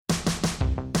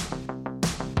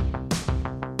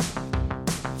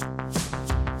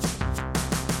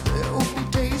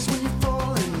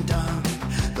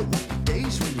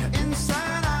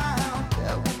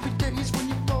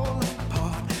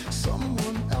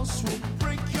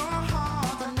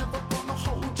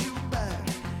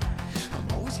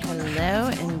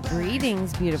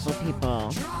Greetings, beautiful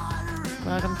people.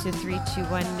 Welcome to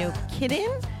 321 No Kidding.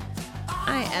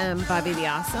 I am Bobby the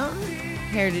Awesome,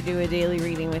 here to do a daily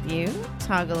reading with you,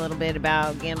 talk a little bit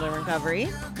about gambling recovery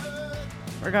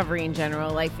in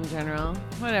general, life in general,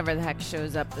 whatever the heck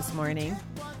shows up this morning.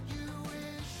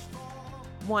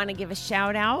 Want to give a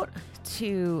shout out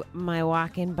to my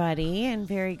walk-in buddy and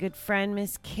very good friend,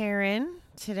 Miss Karen.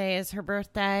 Today is her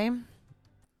birthday.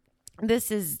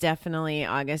 August is definitely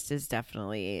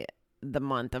the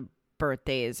month of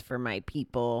birthdays for my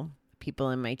people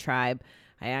in my tribe.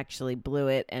 I actually blew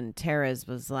it, and Tara's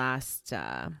was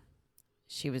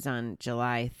she was on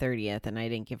July 30th, and I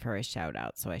didn't give her a shout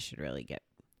out, so I should really get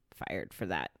fired for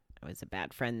that. I was a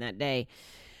bad friend that day.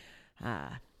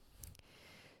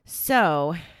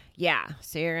 So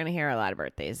you're going to hear a lot of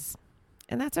birthdays,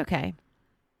 and that's okay.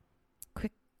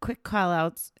 Quick call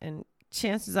outs, and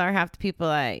chances are half the people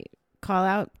I call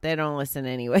out, they don't listen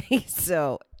anyway,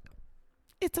 so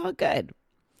it's all good.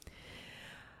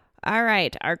 All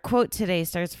right, our quote today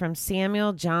starts from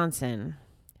Samuel Johnson.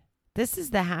 This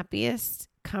is the happiest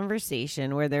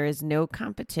conversation where there is no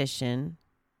competition,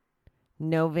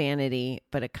 no vanity,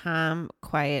 but a calm,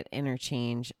 quiet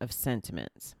interchange of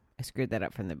sentiments. I screwed that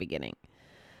up from the beginning.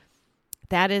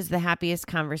 That is the happiest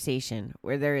conversation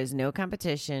where there is no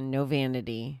competition, no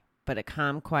vanity, but a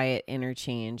calm, quiet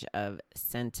interchange of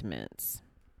sentiments.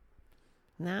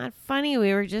 Not funny.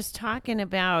 We were just talking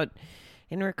about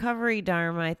in Recovery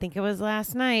Dharma, I think it was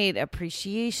last night,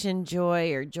 appreciation,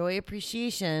 joy, or joy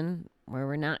appreciation, where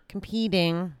we're not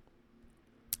competing.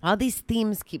 All these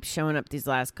themes keep showing up these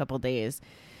last couple days.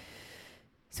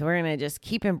 So we're going to just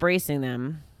keep embracing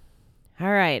them.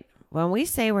 All right. When we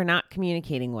say we're not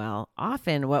communicating well,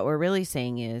 often what we're really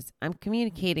saying is, I'm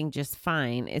communicating just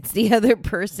fine. It's the other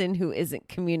person who isn't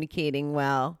communicating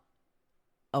well.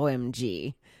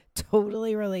 OMG.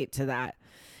 Totally relate to that.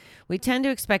 We tend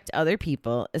to expect other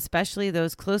people, especially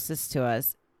those closest to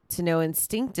us, to know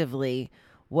instinctively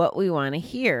what we want to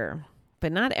hear.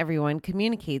 But not everyone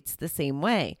communicates the same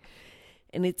way.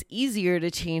 And it's easier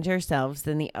to change ourselves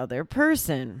than the other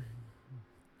person.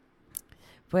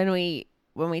 When we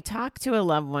talk to a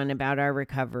loved one about our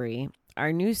recovery,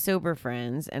 our new sober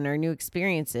friends, and our new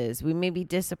experiences, we may be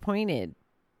disappointed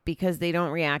because they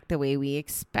don't react the way we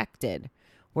expected.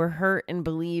 We're hurt and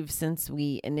believe since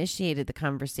we initiated the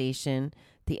conversation,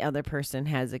 the other person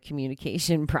has a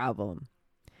communication problem.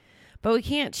 But we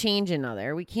can't change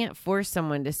another. We can't force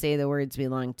someone to say the words we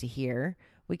long to hear.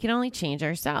 We can only change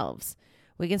ourselves.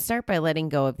 We can start by letting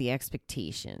go of the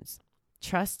expectations.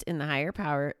 Trust in our higher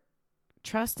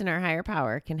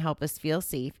power can help us feel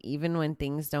safe even when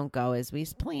things don't go as we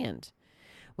planned.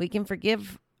 We can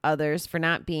forgive others for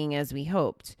not being as we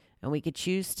hoped, and we could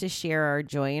choose to share our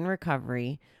joy and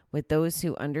recovery with those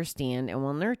who understand and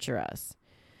will nurture us.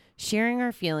 Sharing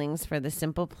our feelings for the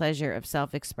simple pleasure of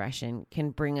self-expression can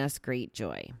bring us great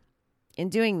joy. In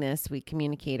doing this, we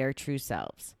communicate our true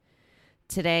selves.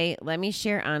 Today, let me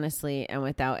share honestly and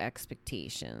without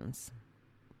expectations.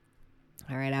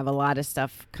 All right, I have a lot of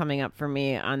stuff coming up for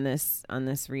me on this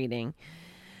reading.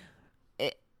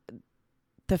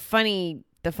 The funny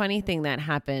thing that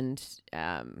happened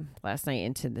last night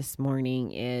into this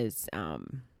morning is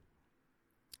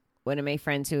one of my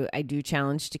friends who I do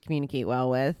challenge to communicate well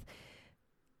with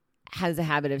has a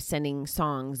habit of sending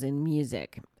songs and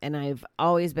music, and I've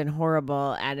always been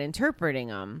horrible at interpreting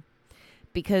them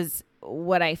because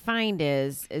what I find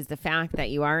is the fact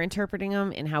that you are interpreting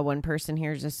them and how one person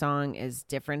hears a song is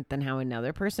different than how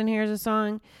another person hears a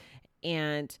song.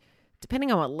 And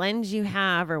depending on what lens you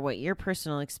have or what your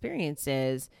personal experience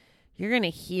is, you're going to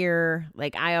hear,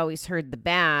 like I always heard the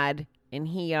bad and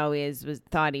he always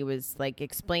thought he was like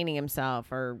explaining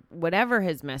himself or whatever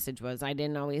his message was. I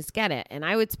didn't always get it. And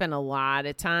I would spend a lot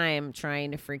of time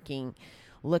trying to freaking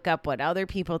look up what other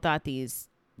people thought these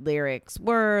lyrics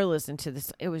were, listen to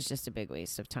this. It was just a big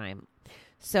waste of time.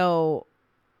 So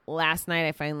last night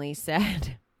I finally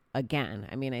said again,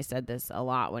 I said this a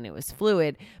lot when it was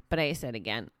fluid, but I said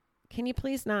again, can you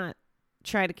please not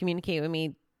try to communicate with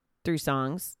me through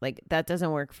songs? Like that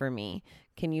doesn't work for me.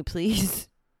 Can you please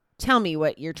tell me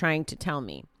what you're trying to tell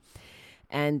me?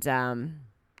 And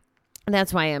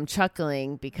that's why I'm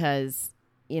chuckling because,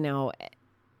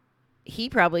 he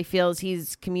probably feels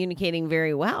he's communicating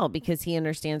very well because he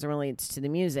understands and relates to the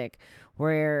music,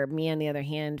 where me, on the other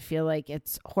hand, feel like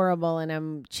it's horrible and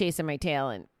I'm chasing my tail.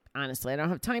 And honestly, I don't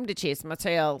have time to chase my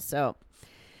tail. So,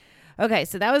 okay,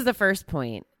 so that was the first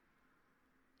point.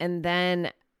 And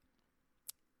then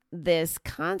this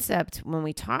concept, when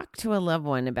we talk to a loved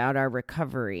one about our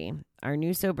recovery, our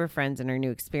new sober friends and our new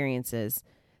experiences,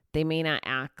 they may not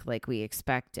act like we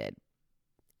expected.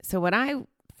 So what I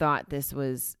thought this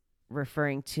was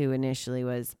referring to initially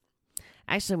was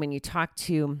actually when you talk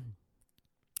to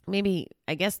maybe,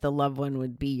 I guess the loved one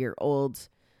would be your old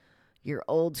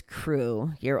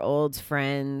crew, your old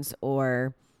friends,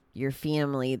 or your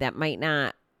family that might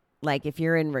not, like if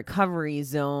you're in recovery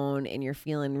zone and you're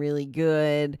feeling really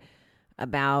good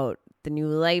about the new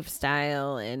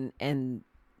lifestyle and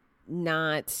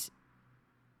not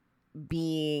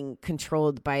being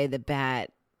controlled by the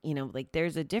bat, like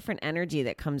there's a different energy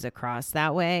that comes across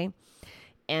that way.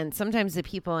 And sometimes the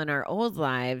people in our old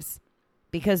lives,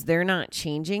 because they're not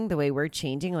changing the way we're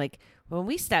changing, like when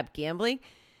we stop gambling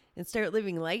and start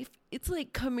living life, it's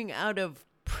like coming out of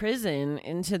prison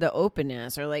into the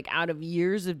openness, or like out of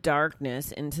years of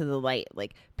darkness into the light.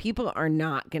 Like people are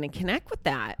not going to connect with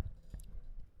that.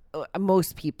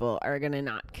 Most people are going to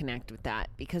not connect with that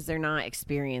because they're not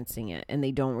experiencing it and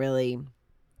they don't really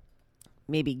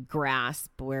maybe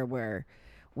grasp where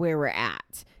we're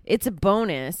at. It's a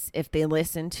bonus if they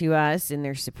listen to us and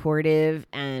they're supportive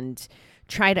and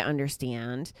try to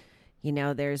understand.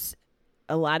 There's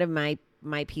a lot of my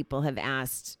people have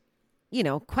asked,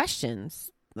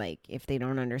 questions, like if they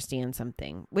don't understand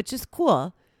something, which is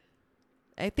cool.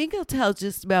 I think I'll tell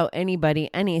just about anybody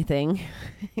anything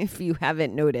if you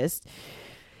haven't noticed.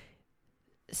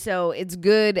 So it's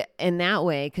good in that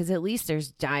way because at least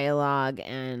there's dialogue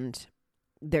and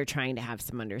they're trying to have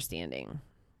some understanding.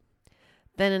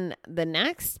 Then the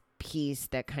next piece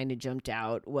that kind of jumped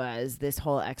out was this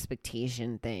whole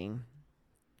expectation thing.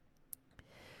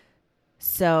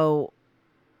 So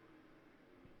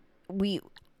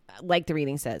like the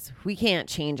reading says, we can't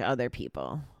change other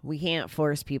people. We can't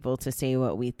force people to say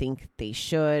what we think they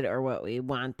should or what we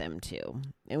want them to.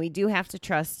 And we do have to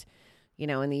trust,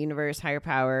 in the universe, higher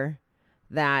power,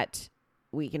 that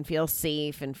we can feel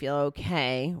safe and feel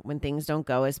okay when things don't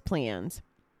go as planned.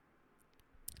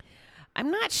 I'm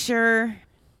not sure.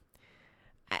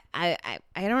 I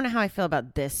don't know how I feel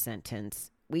about this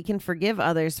sentence. We can forgive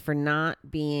others for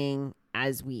not being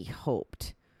as we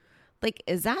hoped. Like,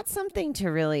 is that something to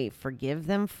really forgive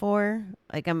them for?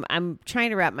 Like, I'm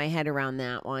trying to wrap my head around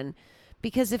that one,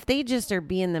 because if they just are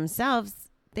being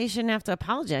themselves, they shouldn't have to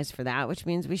apologize for that, which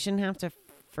means we shouldn't have to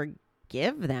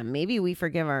forgive them. Maybe we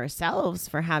forgive ourselves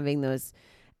for having those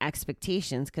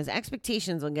expectations, because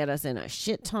expectations will get us in a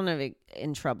shit ton of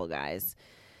in trouble, guys.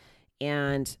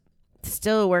 And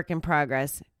still a work in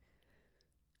progress,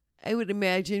 I would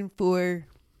imagine, for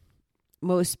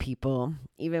most people,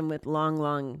 even with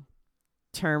long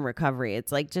term recovery.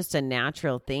 It's like just a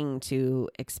natural thing to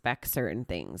expect certain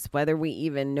things, whether we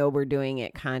even know we're doing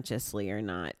it consciously or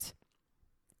not.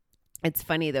 It's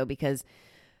funny though, because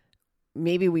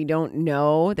maybe we don't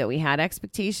know that we had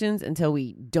expectations until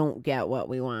we don't get what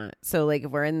we want. So like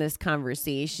if we're in this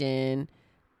conversation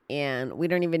and we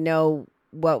don't even know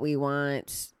what we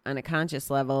want on a conscious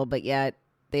level, but yet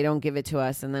they don't give it to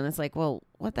us. And then it's like, well,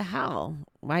 what the hell?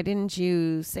 Why didn't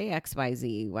you say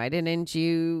XYZ? Why didn't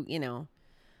you,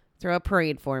 throw a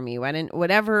parade for me? Why didn't,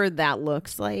 whatever that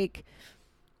looks like,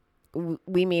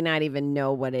 we may not even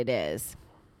know what it is.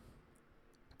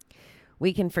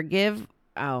 We can forgive.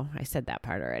 Oh, I said that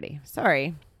part already.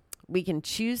 Sorry. We can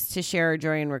choose to share our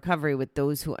joy and recovery with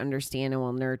those who understand and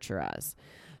will nurture us.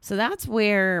 So that's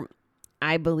where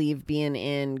I believe being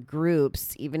in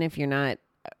groups, even if you're not,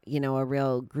 a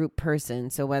real group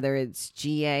person. So whether it's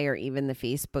GA or even the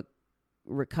Facebook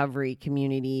recovery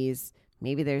communities,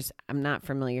 maybe I'm not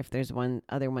familiar if there's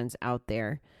other ones out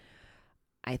there.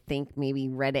 I think maybe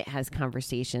Reddit has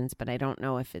conversations, but I don't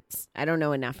know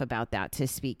enough about that to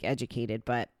speak educated,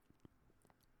 but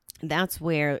that's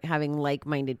where having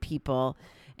like-minded people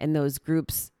and those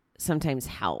groups sometimes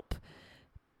help,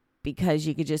 because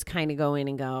you could just kind of go in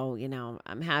and go,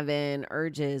 I'm having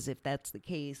urges, if that's the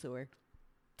case, or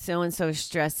so-and-so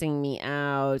stressing me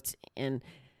out and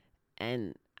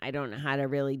I don't know how to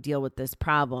really deal with this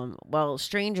problem. Well,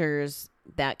 strangers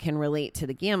that can relate to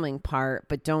the gambling part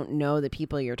but don't know the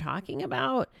people you're talking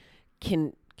about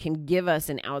can give us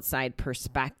an outside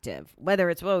perspective, whether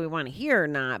it's what we want to hear or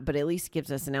not, but at least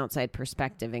gives us an outside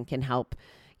perspective and can help,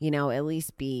 at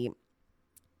least be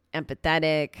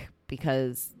empathetic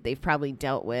because they've probably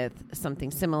dealt with something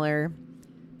similar.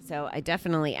 So I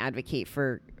definitely advocate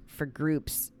for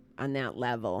groups on that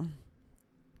level.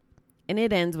 And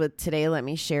it ends with, today, let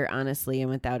me share honestly and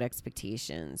without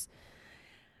expectations.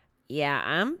 Yeah,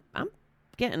 I'm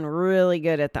getting really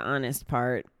good at the honest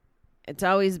part. It's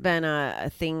always been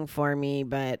a thing for me,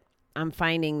 but I'm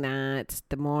finding that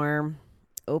the more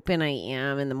open I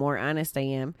am and the more honest I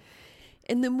am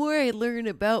and the more I learn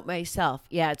about myself.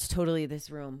 Yeah, it's totally this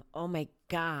room. Oh my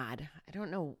God. I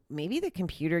don't know. Maybe the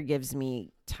computer gives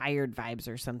me tired vibes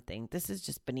or something. This is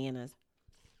just bananas.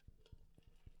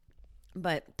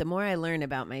 But the more I learn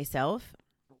about myself,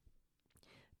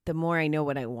 the more I know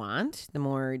what I want, the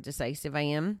more decisive I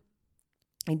am.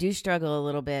 I do struggle a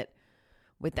little bit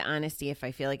with the honesty if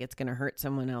I feel like it's going to hurt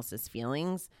someone else's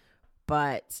feelings,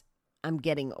 but I'm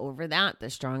getting over that the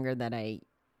stronger that I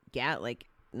get. Like,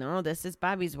 no, this is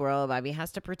Bobby's world. Bobby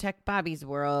has to protect Bobby's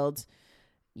world.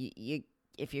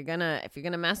 If you're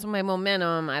gonna mess with my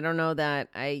momentum, I don't know that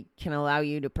I can allow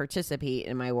you to participate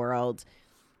in my world.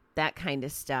 That kind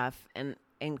of stuff, and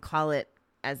call it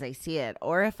as I see it.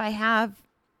 Or if I have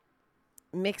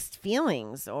mixed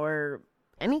feelings or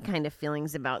any kind of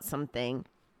feelings about something,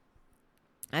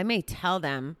 I may tell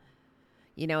them,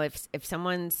 if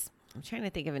someone's, I'm trying to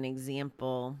think of an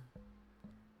example.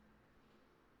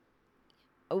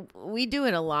 We do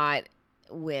it a lot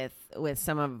with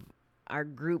some of our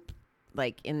group,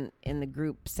 like in the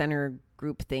group center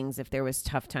group things. If there was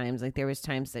tough times, like there was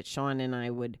times that Sean and I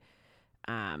would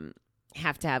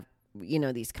have to have,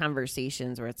 these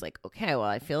conversations where it's like, okay, well,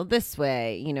 I feel this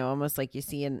way, almost like you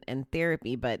see in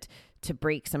therapy, but to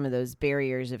break some of those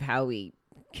barriers of how we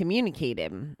communicate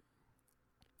it.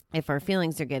 If our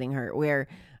feelings are getting hurt, where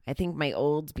I think my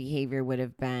old behavior would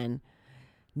have been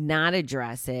not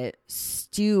address it,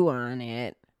 stew on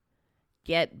it,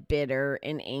 get bitter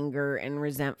and anger and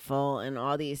resentful and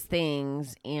all these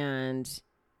things, and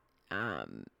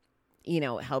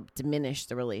help diminish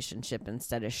the relationship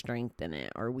instead of strengthen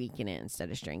it, or weaken it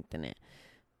instead of strengthen it.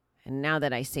 And now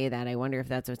that I say that, I wonder if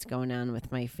that's what's going on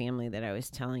with my family that I was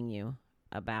telling you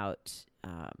about,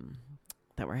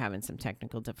 that we're having some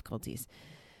technical difficulties,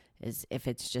 is if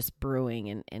it's just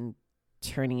brewing and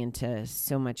turning into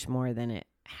so much more than it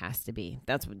has to be.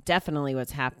 That's definitely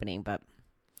what's happening, but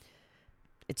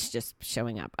it's just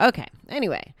showing up. Okay.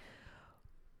 Anyway.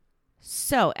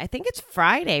 So I think it's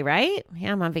Friday, right?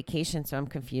 Yeah, I'm on vacation, so I'm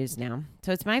confused now.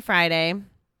 So it's my Friday.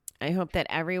 I hope that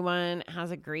everyone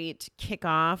has a great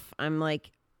kickoff. I'm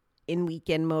like in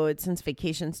weekend mode since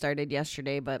vacation started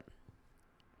yesterday, but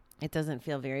it doesn't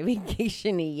feel very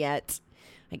vacation-y yet.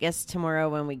 I guess tomorrow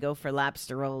when we go for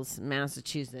lobster rolls in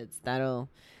Massachusetts, that'll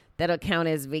count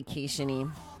as vacation-y.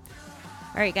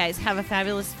 All right, guys, have a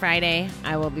fabulous Friday.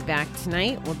 I will be back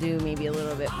tonight. We'll do maybe a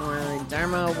little bit more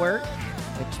Dharma work,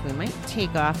 which we might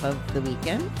take off of the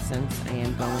weekend since I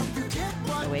am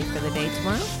going away for the day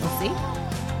tomorrow. We'll see.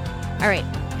 All right.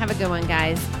 Have a good one,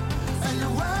 guys.